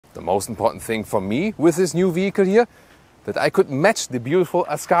the most important thing for me with this new vehicle here, that I could match the beautiful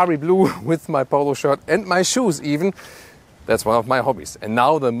Ascari blue with my polo shirt and my shoes even. That's one of my hobbies. And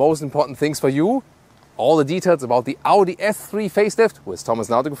now the most important things for you, all the details about the Audi S3 facelift with Thomas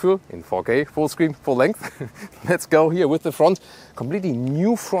and Autogefühl in 4K, full screen, full length. Let's go here with the front. Completely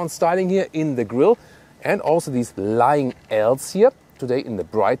new front styling here in the grille, and also these lying Ls here. Today in the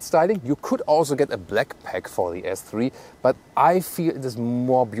bright styling. You could also get a black pack for the S3, but I feel it is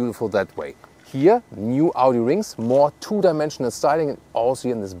more beautiful that way. Here, new Audi rings, more two-dimensional styling, and also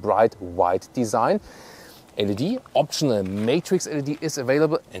here in this bright white design. LED, optional matrix LED is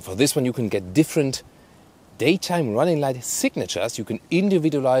available, and for this one you can get different daytime running light signatures you can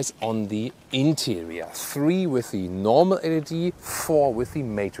individualize on the interior. 3 with the normal LED, 4 with the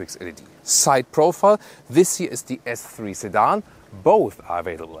matrix LED. Side profile, this here is the S3 sedan. Both are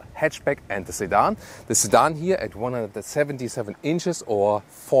available, hatchback and the sedan. The sedan here at 177 inches or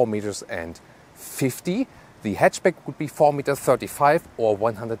 4 meters and 50. The hatchback would be 4 meters 35 or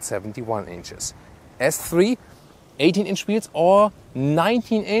 171 inches. S3, 18-inch wheels or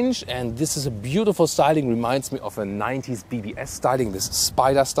 19-inch, and this is a beautiful styling, reminds me of a 90s BBS styling, this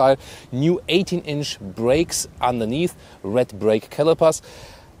spider style. New 18-inch brakes underneath, red brake calipers.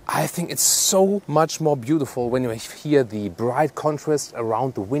 I think it's so much more beautiful when you hear the bright contrast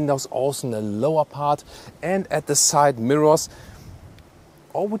around the windows, also in the lower part and at the side mirrors.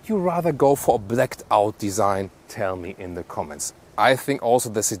 Or would you rather go for a blacked out design? Tell me in the comments. I think also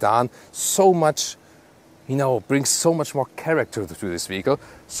the sedan so much, brings so much more character to this vehicle.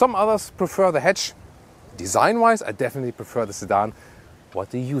 Some others prefer the hatch. Design-wise, I definitely prefer the sedan.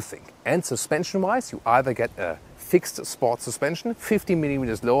 What do you think? And suspension-wise, you either get a fixed sport suspension, 50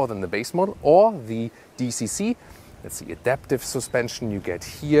 millimeters lower than the base model, or the DCC. That's the adaptive suspension you get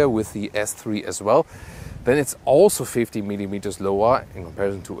here with the S3 as well. Then it's also 50 millimeters lower in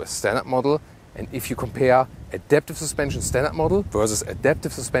comparison to a standard model. And if you compare adaptive suspension standard model versus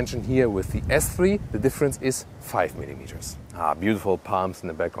adaptive suspension here with the S3, the difference is 5 millimeters. Beautiful palms in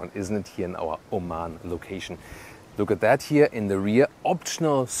the background, isn't it, here in our Oman location. Look at that here in the rear,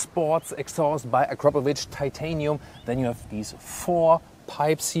 optional sports exhaust by Akrapovic, titanium. Then you have these 4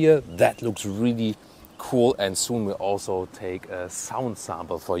 pipes here. That looks really cool, and soon we'll also take a sound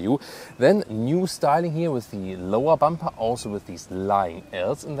sample for you. Then new styling here with the lower bumper, also with these lying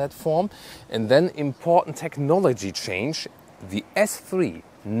Ls in that form. And then important technology change. The S3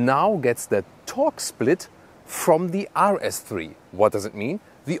 now gets the torque split from the RS3. What does it mean?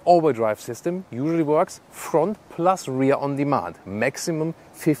 The all-wheel drive system usually works front plus rear on demand, maximum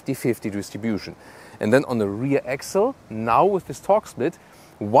 50-50 distribution. And then on the rear axle, now with this torque split,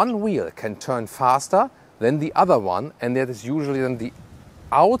 one wheel can turn faster than the other one, and that is usually then the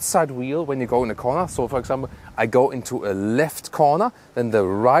outside wheel when you go in a corner. So for example, I go into a left corner, then the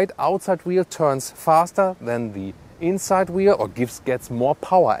right outside wheel turns faster than the inside wheel, or gets more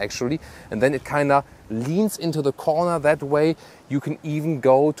power actually, and then it kind of leans into the corner that way. You can even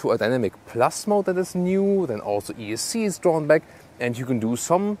go to a dynamic plus mode that is new, then also ESC is drawn back, and you can do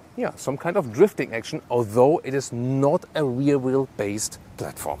some kind of drifting action, although it is not a rear wheel based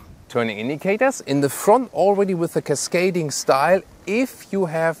platform. Turning indicators in the front already with the cascading style if you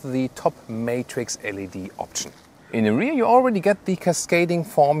have the top matrix LED option. In the rear you already get the cascading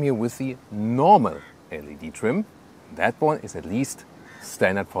form here with the normal LED trim. That one is at least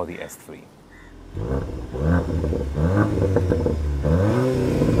standard for the S3.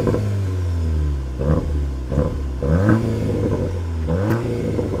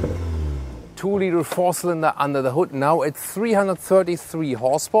 2-liter 4-cylinder under the hood, now at 333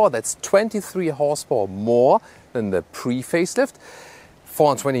 horsepower. That's 23 horsepower more than the pre-facelift.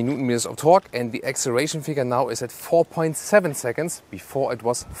 420 Newton meters of torque, and the acceleration figure now is at 4.7 seconds. Before it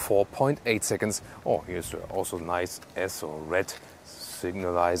was 4.8 seconds. Oh, here's also nice S or red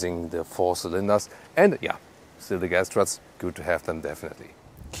signalizing the 4 cylinders. And yeah, still the gas struts, good to have them definitely.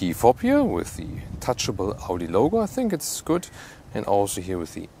 Key fob here with the touchable Audi logo, I think it's good. And also here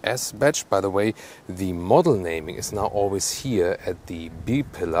with the S badge. By the way, the model naming is now always here at the B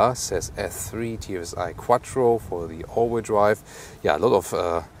pillar. It says S3 TSI Quattro for the all-wheel drive. Yeah, a lot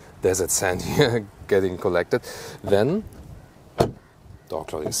of desert sand here getting collected. Then door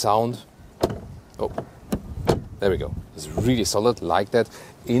closing sound. Oh, there we go. It's really solid like that.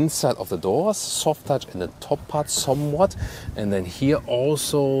 Inside of the doors, soft touch in the top part somewhat. And then here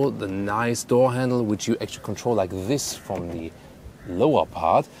also the nice door handle, which you actually control like this from the lower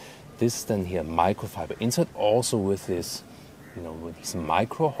part. This then here microfiber inside, also with this, with these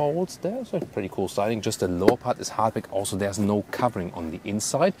micro holes there. So pretty cool styling. Just the lower part is hardback. Also, there's no covering on the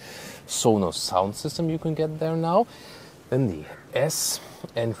inside. Sonos sound system you can get there now. Then the S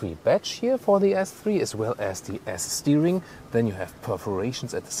entry badge here for the S3, as well as the S steering. Then you have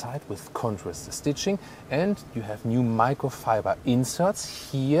perforations at the side with contrast stitching, and you have new microfiber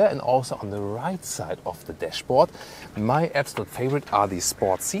inserts here and also on the right side of the dashboard. My absolute favorite are these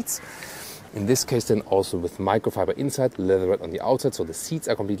sport seats. In this case then also with microfiber inside, leatherette on the outside, so the seats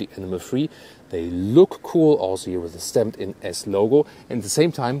are completely animal free. They look cool also here with the stamped in S logo, and at the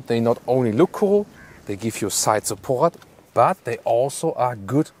same time they not only look cool, they give you side support, but they also are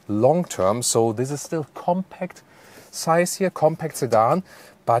good long term. So this is still compact size here, compact sedan,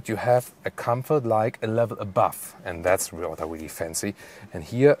 but you have a comfort like a level above, and that's what I really fancy. And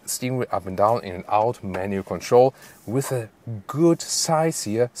here steering wheel up and down, in and out, manual control with a good size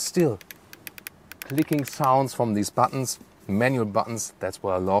here, still clicking sounds from these buttons, manual buttons, that's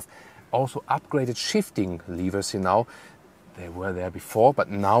what I love. Also upgraded shifting levers here now. They were there before, but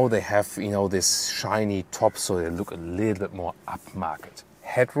now they have, you know, this shiny top, so they look a little bit more upmarket.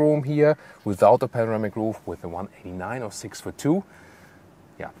 Headroom here without the panoramic roof with the 189 or 6'2".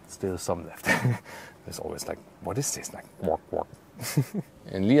 Yeah, still some left. There's always like, what is this? Like, walk, walk.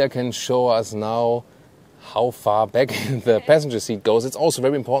 And Leah can show us now how far back the passenger seat goes. It's also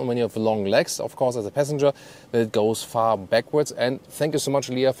very important when you have long legs, of course, as a passenger, that it goes far backwards. And thank you so much,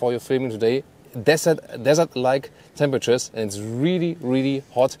 Leah, for your filming today. Desert-like temperatures, and it's really, really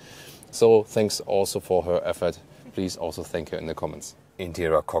hot. So thanks also for her effort. Please also thank her in the comments.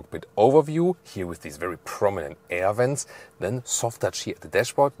 Interior cockpit overview, here with these very prominent air vents. Then soft touch here at the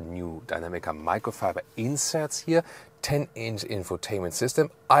dashboard, new Dynamica microfiber inserts here, 10-inch infotainment system.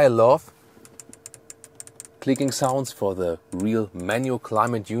 I love clicking sounds for the real manual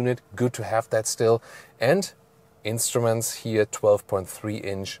climate unit, good to have that still. And instruments here,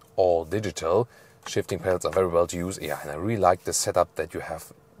 12.3-inch all digital. Shifting pedals are very well to use. Yeah, and I really like the setup that you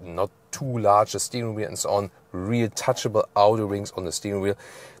have not too large the steering wheel and so on, real touchable audio rings on the steering wheel.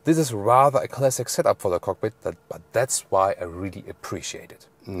 This is rather a classic setup for the cockpit, but that's why I really appreciate it.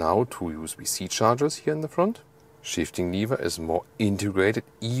 Now 2 USB-C chargers here in the front. Shifting lever is more integrated,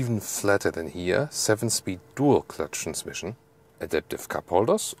 even flatter than here. 7-speed dual clutch transmission. Adaptive cup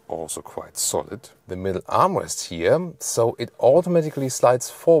holders, also quite solid. The middle armrest here, so it automatically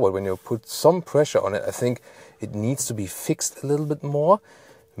slides forward when you put some pressure on it. I think it needs to be fixed a little bit more.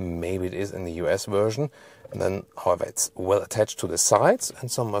 Maybe it is in the US version. And then, however, it's well attached to the sides and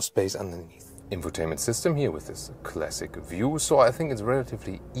some more space underneath. Infotainment system here with this classic view, so I think it's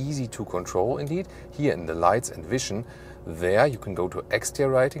relatively easy to control indeed. Here in the lights and vision, there you can go to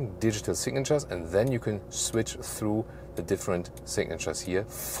exterior lighting, digital signatures, and then you can switch through the different signatures here.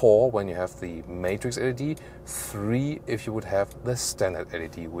 4 when you have the matrix LED, 3 if you would have the standard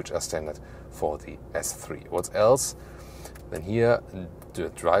LED, which are standard for the S3. What else? Then here the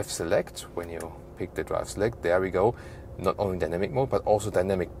drive select, when you pick the drive select, there we go. Not only dynamic mode, but also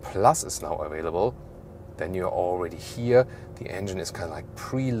dynamic plus is now available. Then you're already here. The engine is kind of like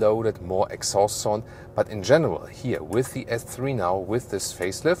preloaded, more exhaust sound. But in general, here with the S3 now, with this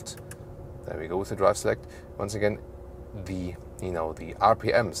facelift, there we go with the drive select. Once again, the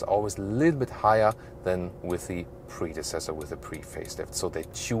RPMs are always a little bit higher than with the predecessor, with the pre-facelift. So they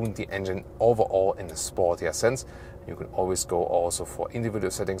tuned the engine overall in a sportier sense. You can always go also for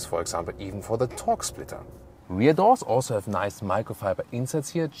individual settings, for example, even for the torque splitter. Rear doors also have nice microfiber inserts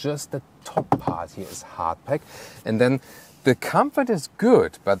here. Just the top part here is hard pack. And then the comfort is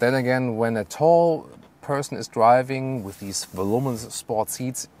good, but then again, when a tall person is driving with these voluminous sport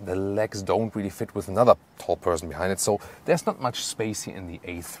seats, the legs don't really fit with another tall person behind it. So there's not much space here in the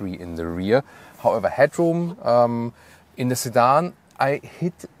A3 in the rear. However, headroom in the sedan, I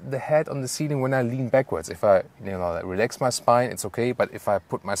hit the head on the ceiling when I lean backwards. If I relax my spine, it's okay. But if I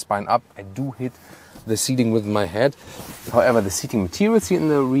put my spine up, I do hit the seating with my head. However, the seating materials here in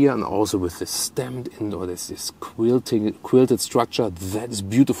the rear, and also with the stamped in, or this quilted structure, that is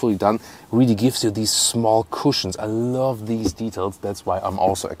beautifully done. Really gives you these small cushions. I love these details. That's why I'm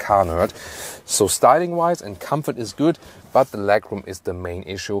also a car nerd. So styling wise and comfort is good, but the legroom is the main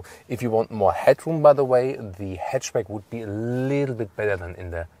issue. If you want more headroom, by the way, the hatchback would be a little bit better than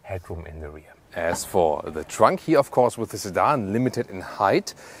in the headroom in the rear. As for the trunk here, of course, with the sedan, limited in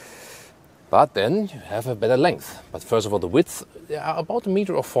height. But then you have a better length. But first of all, the width, about 1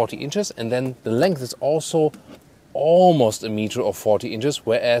 meter or 40 inches. And then the length is also almost 1 meter or 40 inches.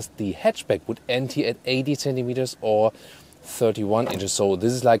 Whereas the hatchback would end here at 80 centimeters or 31 inches. So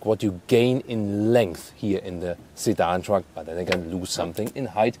this is like what you gain in length here in the sedan truck. But then again, lose something in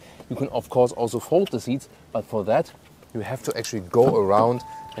height. You can, of course, also fold the seats. But for that, you have to actually go around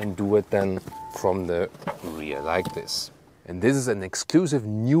and do it then from the rear like this. And this is an exclusive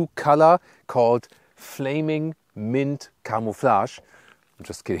new color called Flaming mint camouflage. I'm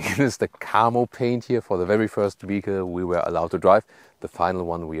just kidding. It is the camo paint here for the very first vehicle we were allowed to drive. The final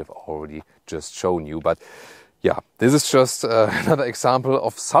one we have already just shown you. But yeah, this is just another example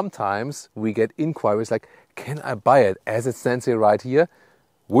of sometimes we get inquiries like, can I buy it as it stands here right here?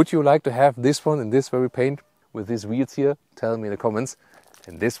 Would you like to have this one in this very paint with these wheels here? Tell me in the comments.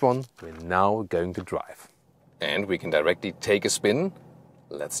 And this one we're now going to drive. And we can directly take a spin.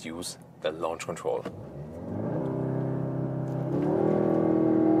 Let's use the launch control.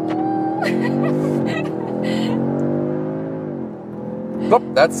 Plop,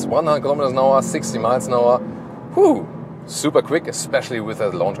 that's 100 kilometers an hour, 60 miles an hour. Whew, super quick, especially with the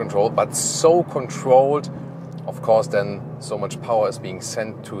launch control, but so controlled. Of course, then so much power is being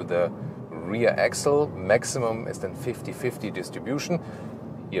sent to the rear axle. Maximum is then 50-50 distribution.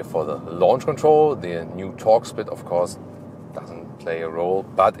 Here for the launch control, the new torque split, of course, doesn't play a role,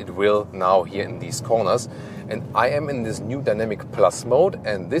 but it will now here in these corners. And I am in this new dynamic plus mode,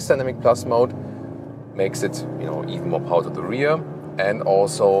 and this dynamic plus mode makes it, even more power to the rear, and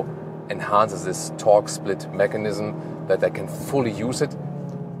also enhances this torque split mechanism that I can fully use it.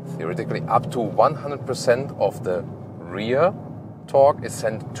 Theoretically, up to 100% of the rear torque is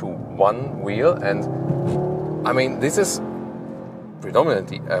sent to one wheel, and I mean, this is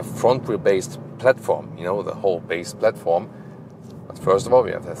predominantly a front wheel based platform, the whole base platform. But first of all,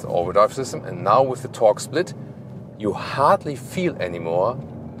 we have this overdrive system, and now with the torque split, you hardly feel anymore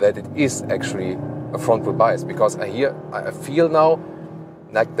that it is actually a front wheel bias, because I feel now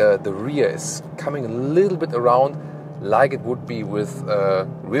like the rear is coming a little bit around, like it would be with a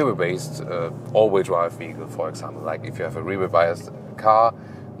rear wheel based all-wheel drive vehicle, for example. Like if you have a rear wheel biased car,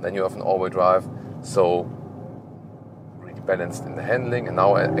 then you have an all-wheel drive. So balanced in the handling, and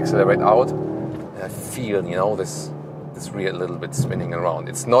now I accelerate out and I feel this rear a little bit spinning around.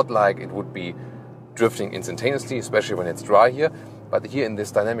 It's not like it would be drifting instantaneously, especially when it's dry here, but here in this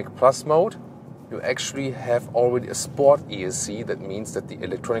dynamic plus mode you actually have already a sport ESC. That means that the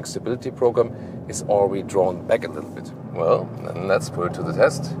electronic stability program is already drawn back a little bit. Well, then let's put it to the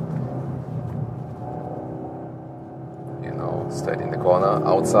test. Straight in the corner,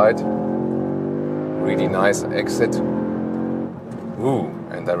 outside, really nice exit. Ooh,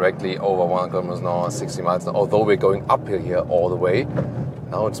 and directly over 1 kilometers an hour, 60 miles an hour. Although we're going uphill here all the way.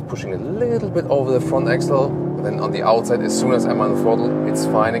 Now it's pushing a little bit over the front axle. But then on the outside, as soon as I'm on the throttle, it's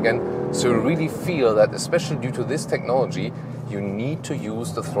fine again. So you really feel that, especially due to this technology, you need to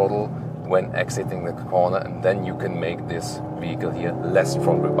use the throttle when exiting the corner, and then you can make this vehicle here less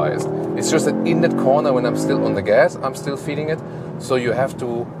front wheel biased. It's just that in that corner, when I'm still on the gas, I'm still feeling it. So you have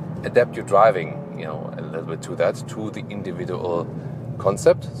to adapt your driving, a little bit to that, to the individual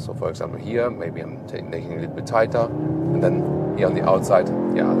concept. So for example here, maybe I'm making a little bit tighter, and then here on the outside,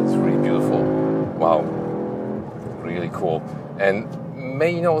 yeah, that's really beautiful. Wow, really cool. And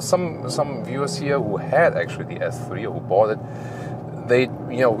some viewers here who had actually the S3 or who bought it,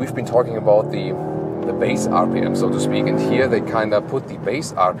 we've been talking about the base RPM, so to speak, and here they kind of put the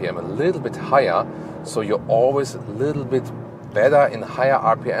base RPM a little bit higher, so you're always a little bit better in higher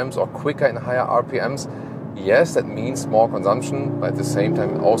RPMs or quicker in higher RPMs. Yes, that means more consumption, but at the same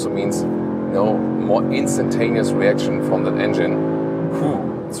time it also means more instantaneous reaction from that engine.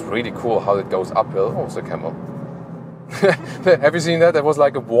 Whew, it's really cool how it goes uphill. Oh, it's a camel. Have you seen that? There was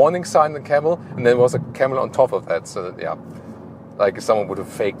like a warning sign on the camel, and there was a camel on top of that. So yeah, like someone would have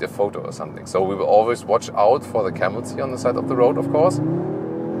faked a photo or something. So we will always watch out for the camels here on the side of the road, of course.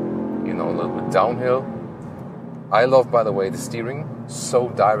 A little bit downhill. I love, by the way, the steering. So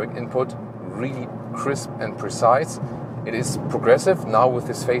direct input, really crisp and precise. It is progressive now with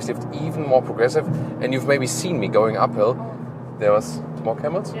this facelift, even more progressive. And you've maybe seen me going uphill. There was more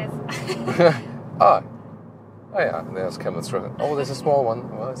camels. Yes. Oh yeah, there's camels. Oh, there's a small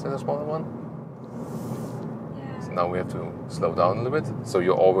one. Well, is there a smaller one? Yeah. So now we have to slow down a little bit. So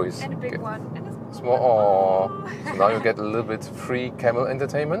you always And a big one. And a small. Oh. So now you get a little bit free camel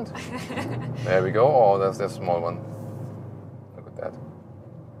entertainment. There we go. Oh, there's a small one. Look at that.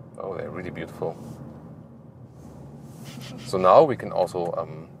 Oh, they're really beautiful. So now we can also,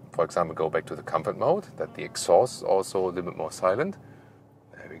 for example, go back to the comfort mode, that the exhaust is also a little bit more silent.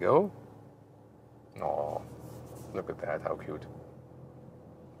 There we go. Oh, look at that, how cute.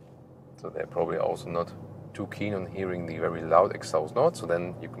 So they're probably also not too keen on hearing the very loud exhaust note, so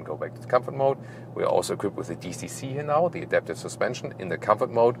then you can go back to the comfort mode. We're also equipped with the DCC here now, the adaptive suspension. In the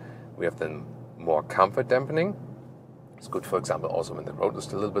comfort mode, we have then more comfort dampening. It's good, for example, also when the road is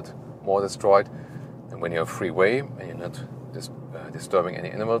a little bit more destroyed. And when you're freeway and you're not disturbing any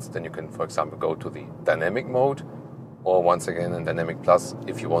animals, then you can, for example, go to the dynamic mode, or once again in dynamic plus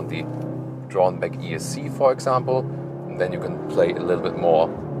if you want the drawn back ESC, for example, and then you can play a little bit more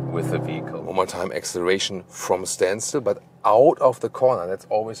with the vehicle. One more time, acceleration from standstill, but out of the corner. That's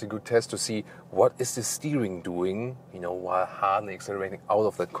always a good test to see what is the steering doing, you know, while hardly accelerating out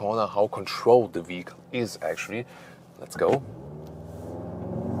of that corner, how controlled the vehicle is actually. Let's go.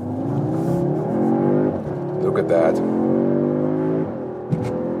 Look at that.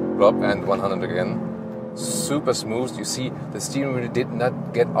 Drop and 100 again. Super smooth. You see the steering wheel did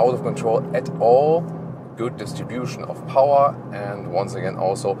not get out of control at all. Good distribution of power, and once again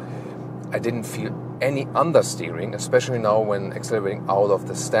also I didn't feel any understeering, especially now when accelerating out of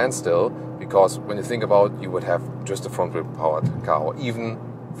the standstill, because when you think about, you would have just a front wheel powered car or even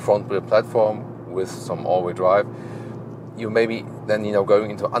front wheel platform with some all-wheel drive. You maybe then, you know, going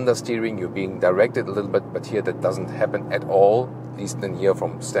into understeering, you're being directed a little bit, but here that doesn't happen at all, at least then here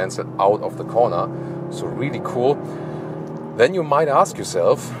from standstill out of the corner. So really cool. Then you might ask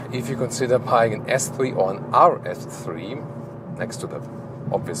yourself if you consider buying an S3 or an RS3 next to the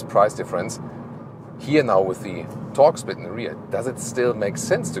obvious price difference. Here now with the torque split in the rear, does it still make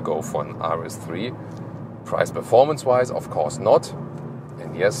sense to go for an RS3? Price performance wise, of course not.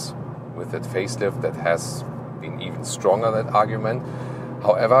 And yes, with that facelift that has been even stronger, that argument.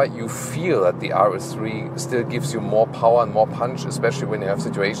 However, you feel that the RS3 still gives you more power and more punch, especially when you have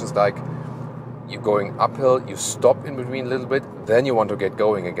situations like you're going uphill, you stop in between a little bit, then you want to get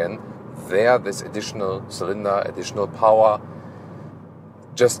going again. There, this additional cylinder, additional power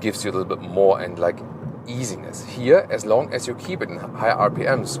just gives you a little bit more and like easiness. Here, as long as you keep it in higher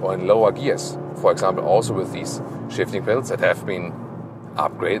RPMs or in lower gears, for example, also with these shifting pedals that have been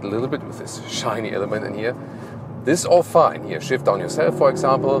upgraded a little bit with this shiny element in here, this is all fine. Here, shift down yourself, for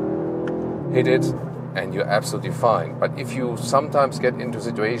example, hit it, and you're absolutely fine. But if you sometimes get into a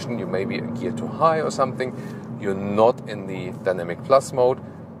situation, you may be a gear too high or something, you're not in the dynamic plus mode,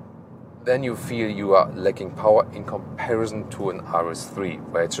 then you feel you are lacking power in comparison to an RS3,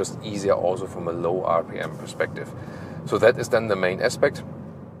 where it's just easier also from a low RPM perspective. So that is then the main aspect.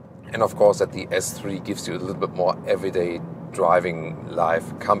 And of course that the S3 gives you a little bit more everyday driving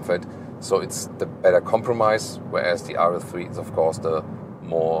life comfort. So it's the better compromise, whereas the RS3 is of course the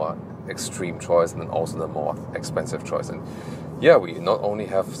more extreme choice and then also the more expensive choice. And yeah, we not only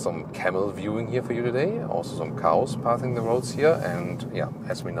have some camel viewing here for you today, also some cows passing the roads here, and yeah,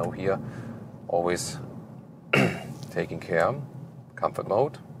 as we know here, always taking care, comfort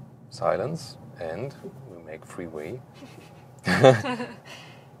mode, silence, and we make freeway. There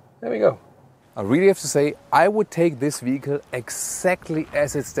we go. I really have to say, I would take this vehicle exactly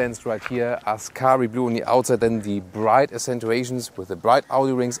as it stands right here, Ascari blue on the outside, then the bright accentuations with the bright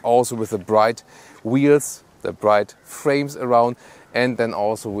Audi rings, also with the bright wheels, the bright frames around, and then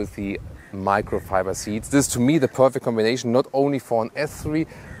also with the microfiber seats. This is to me the perfect combination, not only for an S3,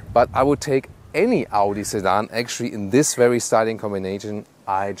 but I would take any Audi sedan actually in this very styling combination.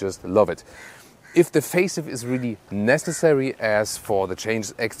 I just love it. If the facelift is really necessary as for the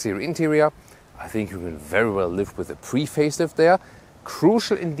changes exterior interior, I think you can very well live with a pre-facelift there.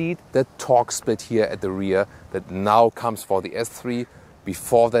 Crucial indeed, the torque split here at the rear that now comes for the S3.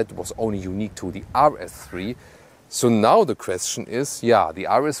 Before that was only unique to the RS3. So now the question is, yeah, the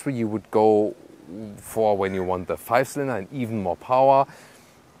RS3 you would go for when you want the 5-cylinder and even more power.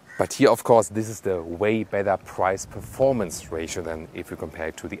 But here, of course, this is the way better price-performance ratio than if you compare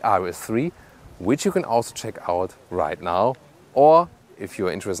it to the RS3, which you can also check out right now. Or if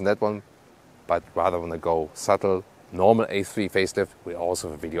you're interested in that one, but rather want to go subtle, normal A3 facelift, we also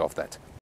have a video of that.